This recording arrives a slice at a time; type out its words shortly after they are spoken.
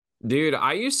Dude,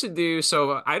 I used to do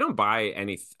so I don't buy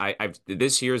any I've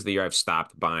this year's the year I've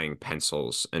stopped buying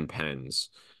pencils and pens.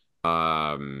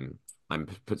 I'm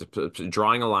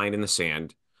drawing a line in the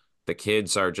sand. The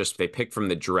kids are just they pick from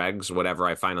the dregs whatever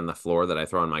I find on the floor that I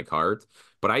throw in my cart.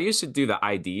 But I used to do the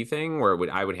ID thing where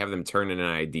I would have them turn in an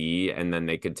ID and then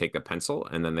they could take the pencil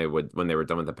and then they would when they were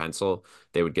done with the pencil,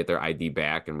 they would get their ID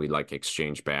back and we'd like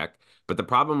exchange back. But the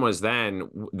problem was then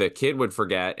the kid would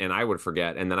forget and I would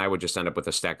forget, and then I would just end up with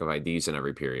a stack of IDs in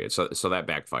every period. So that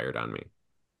backfired on me.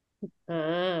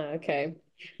 Ah, okay.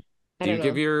 I Do you don't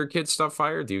give know. your kids stuff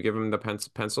fire? Do you give them the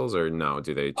pencils or no?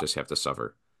 Do they just have to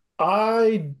suffer?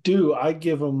 I do. I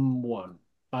give them one.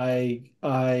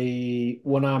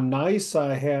 When I'm nice,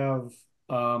 I have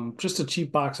just a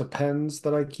cheap box of pens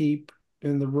that I keep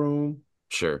in the room,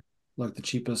 Sure. like the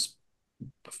cheapest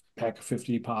pack of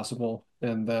 50 possible.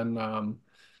 And then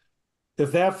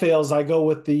if that fails, I go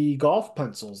with the golf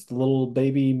pencils, the little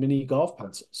baby mini golf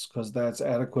pencils, because that's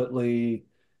adequately,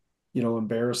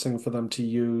 embarrassing for them to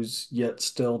use, yet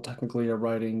still technically a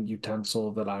writing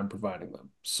utensil that I'm providing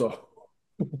them. So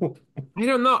I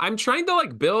don't know. I'm trying to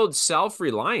like build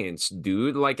self-reliance,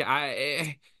 dude. Like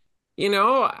you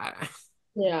know, I,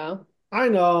 Yeah. I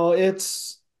know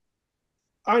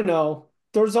I know.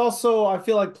 There's also, I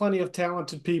feel like plenty of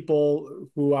talented people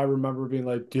who I remember being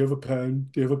like, "Do you have a pen?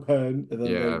 Do you have a pen?" And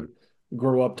then yeah. they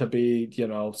grow up to be,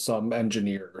 some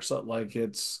engineer or something. Like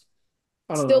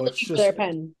I don't Still know. looking for their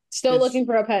pen. Still It's looking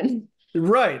for a pen.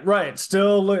 right, right.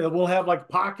 Still, we'll have like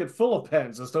pocket full of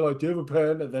pens. And still like, "Do you have a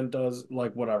pen?" And then does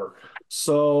like whatever.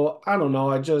 So I don't know.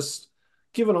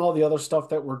 Given all the other stuff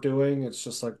that we're doing, it's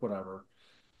just like whatever.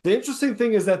 The interesting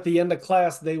thing is at the end of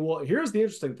class, here's the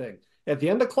interesting thing. At the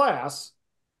end of class,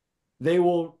 they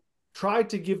will try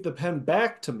to give the pen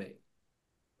back to me.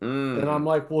 And I'm Mm.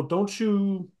 like, well, don't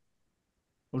you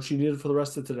need it for the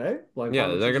rest of today? Like, why Yeah,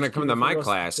 don't you they're gonna just come keep to it for the my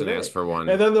rest of class and ask today? for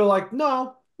And one. then they're like,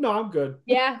 no, no, I'm good.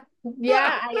 Yeah.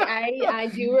 Yeah, I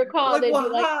do recall Like, they'd well, be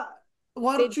like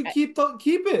why don't they'd you keep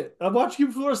it? I want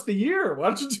you for the rest of the year. Why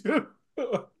don't you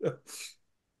do?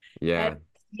 Yeah.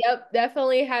 yep,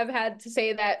 definitely have had to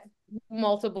say that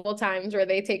multiple times where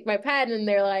they take my pen and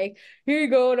they're like, here you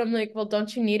go. And I'm like, well,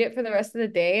 don't you need it for the rest of the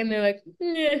day? And they're like,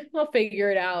 yeah, I'll figure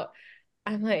it out.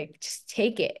 I'm like, just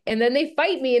take it. And then they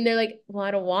fight me and they're like, well,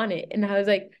 I don't want it. And I was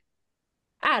like,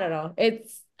 I don't know.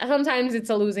 It's sometimes it's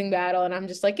a losing battle, and I'm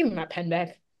just like, give me my pen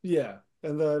back. Yeah,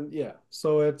 and then yeah,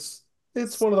 so it's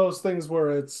one of those things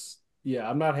where yeah,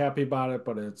 I'm not happy about it,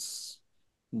 but it's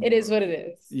It more is of what it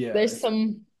is. yeah, There's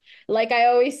some, like I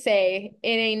always say, it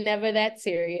ain't never that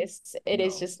serious. It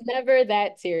is no, just never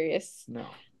that serious.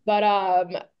 no. But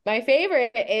my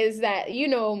favorite is that you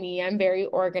know me, I'm very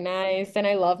organized and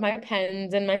I love my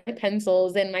pens and my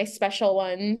pencils and my special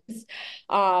ones.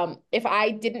 If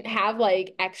I didn't have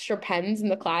like extra pens in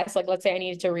the class, like let's say I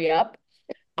needed to re-up,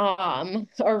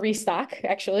 or restock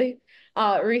actually,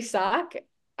 restock,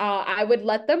 I would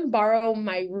let them borrow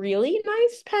my really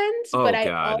nice pens, but Oh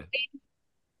God.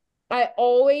 I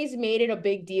always made it a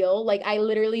big deal. Like I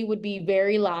literally would be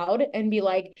very loud and be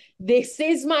like, "This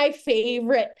is my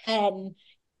favorite pen.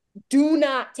 Do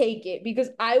not take it because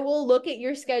I will look at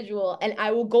your schedule and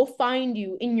I will go find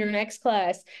you in your next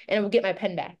class and I will get my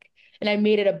pen back." And I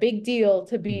made it a big deal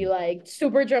to be like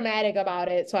super dramatic about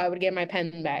it, so I would get my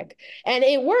pen back. And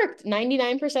it worked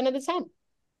 99% of the time.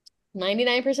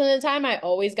 99% of the time, I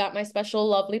always got my special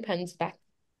lovely pens back.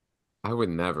 I would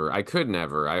never. I could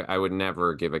never. I would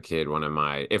never give a kid one of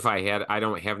my if I had I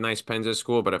don't have nice pens at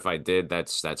school, but if I did,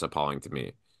 that's appalling to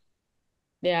me.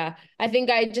 Yeah, I think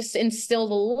I just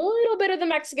instilled a little bit of the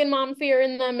Mexican mom fear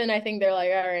in them, and I think they're like,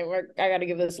 all right, I got to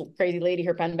give this crazy lady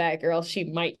her pen back, or else she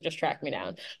might just track me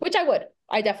down. Which I would,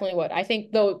 I definitely would. I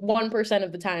think though 1%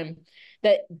 of the time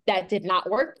that did not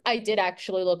work, I did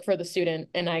actually look for the student,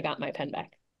 and I got my pen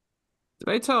back. Did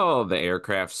I tell the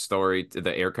aircraft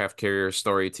carrier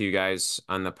story to you guys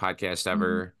on the podcast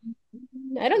ever?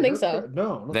 I don't think so. Aircraft?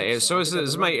 No, I don't think The, so. so I this think I've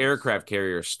is been my around this. aircraft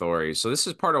carrier story. So this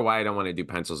is part of why I don't want to do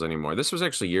pencils anymore. This was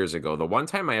actually years ago. The one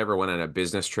time I ever went on a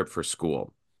business trip for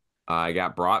school. I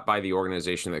got brought by the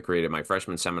organization that created my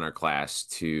freshman seminar class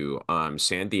to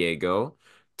San Diego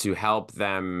to help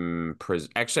them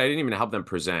actually I didn't even help them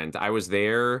present. I was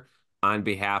there on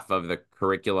behalf of the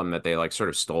curriculum that they like sort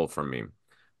of stole from me.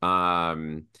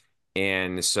 Um,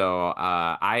 and so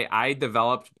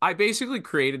I basically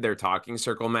created their talking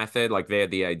circle method. Like they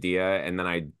had the idea and then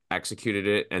I executed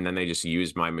it and then they just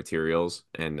used my materials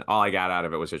and all I got out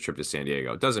of it was a trip to San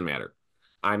Diego. It doesn't matter.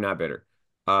 I'm not bitter.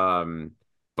 Um,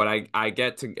 but I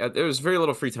get to there was very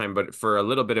little free time, but for a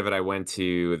little bit of it, I went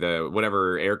to the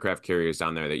whatever aircraft carriers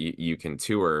down there that you can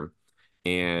tour.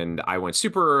 And I went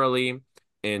super early,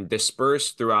 and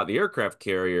dispersed throughout the aircraft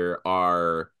carrier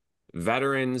are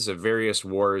veterans of various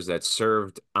wars that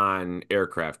served on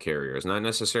aircraft carriers. Not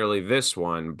necessarily this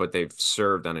one, but they've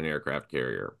served on an aircraft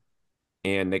carrier.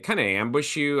 And they kind of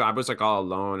ambush you. I was like all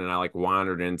alone, and I like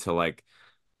wandered into like,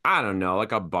 I don't know,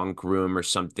 like a bunk room or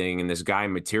something, and this guy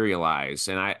materialized.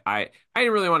 And I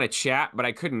didn't really want to chat, but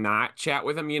I could not chat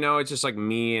with him, you know. It's just like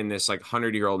me and this like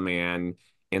 100-year-old man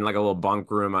in like a little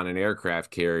bunk room on an aircraft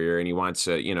carrier, and he wants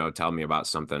to, tell me about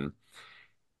something.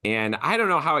 And I don't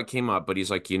know how it came up, but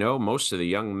he's like, most of the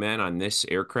young men on this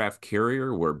aircraft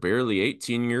carrier were barely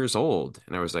 18 years old.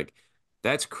 And I was like,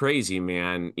 that's crazy,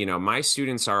 man. My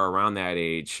students are around that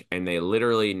age and they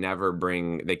literally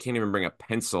they can't even bring a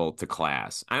pencil to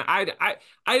class. I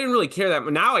didn't really care that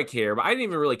much. Now I care, but I didn't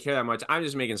even really care that much. I'm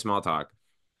just making small talk.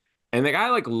 And the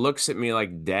guy like looks at me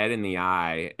like dead in the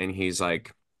eye and he's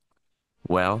like,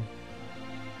 well,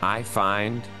 I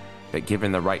find that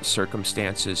given the right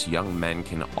circumstances, young men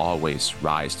can always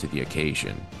rise to the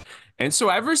occasion. And so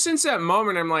ever since that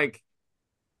moment, I'm like,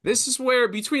 this is where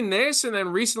between this and then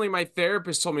recently my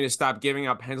therapist told me to stop giving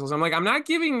out pencils. I'm like, I'm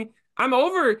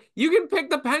over. You can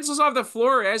pick the pencils off the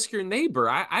floor or ask your neighbor.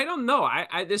 I don't know.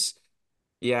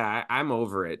 Yeah, I'm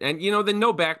over it. And the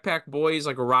no backpack boys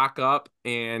like rock up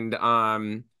and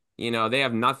they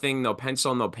have nothing, no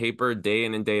pencil, no paper, day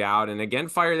in and day out. And again,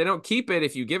 fire, they don't keep it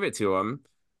if you give it to them,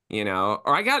 Or now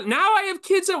I have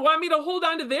kids that want me to hold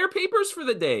on to their papers for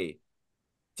the day.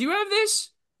 Do you have this?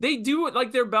 They do it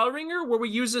like their bell ringer where we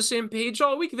use the same page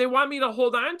all week. They want me to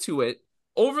hold on to it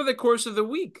over the course of the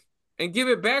week and give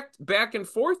it back and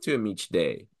forth to them each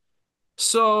day.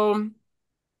 So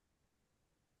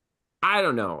I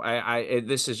don't know.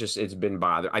 This is just it's been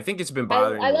bothering. I think it's been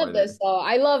bothering I me more love than this though.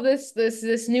 I love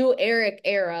this new Eric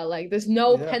era, like this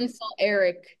no Yeah. pencil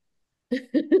Eric.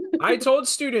 I told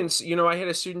students, I had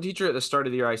a student teacher at the start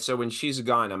of the year. I said, when she's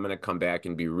gone, I'm going to come back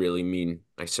and be really mean.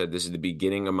 I said, this is the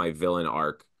beginning of my villain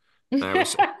arc. And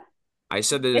I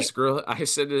said to this girl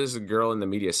in the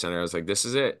media center, I was like, this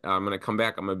is it. I'm going to come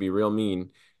back. I'm going to be real mean.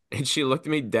 And she looked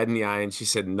me dead in the eye and she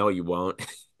said, no, you won't.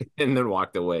 And then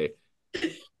walked away.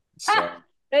 So,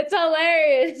 It's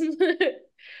hilarious.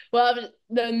 Well,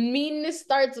 the meanness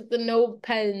starts with the no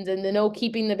pens and the no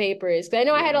keeping the papers. Because I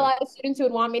know I had a yeah, lot of students who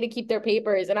would want me to keep their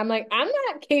papers, and I'm like, I'm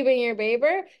not keeping your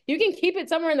paper. You can keep it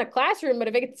somewhere in the classroom, but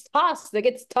if it gets tossed, it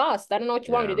gets tossed. I don't know what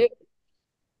you want me yeah. to do.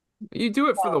 You do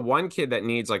it for the So, one kid that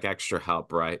needs like extra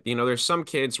help, right? There's some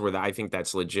kids where I think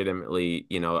that's legitimately,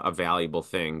 a valuable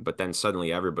thing, but then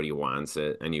suddenly everybody wants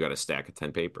it and you got a stack of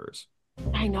 10 papers.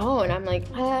 I know, and I'm like,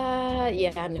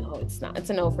 yeah, no, it's not.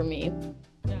 It's a no for me.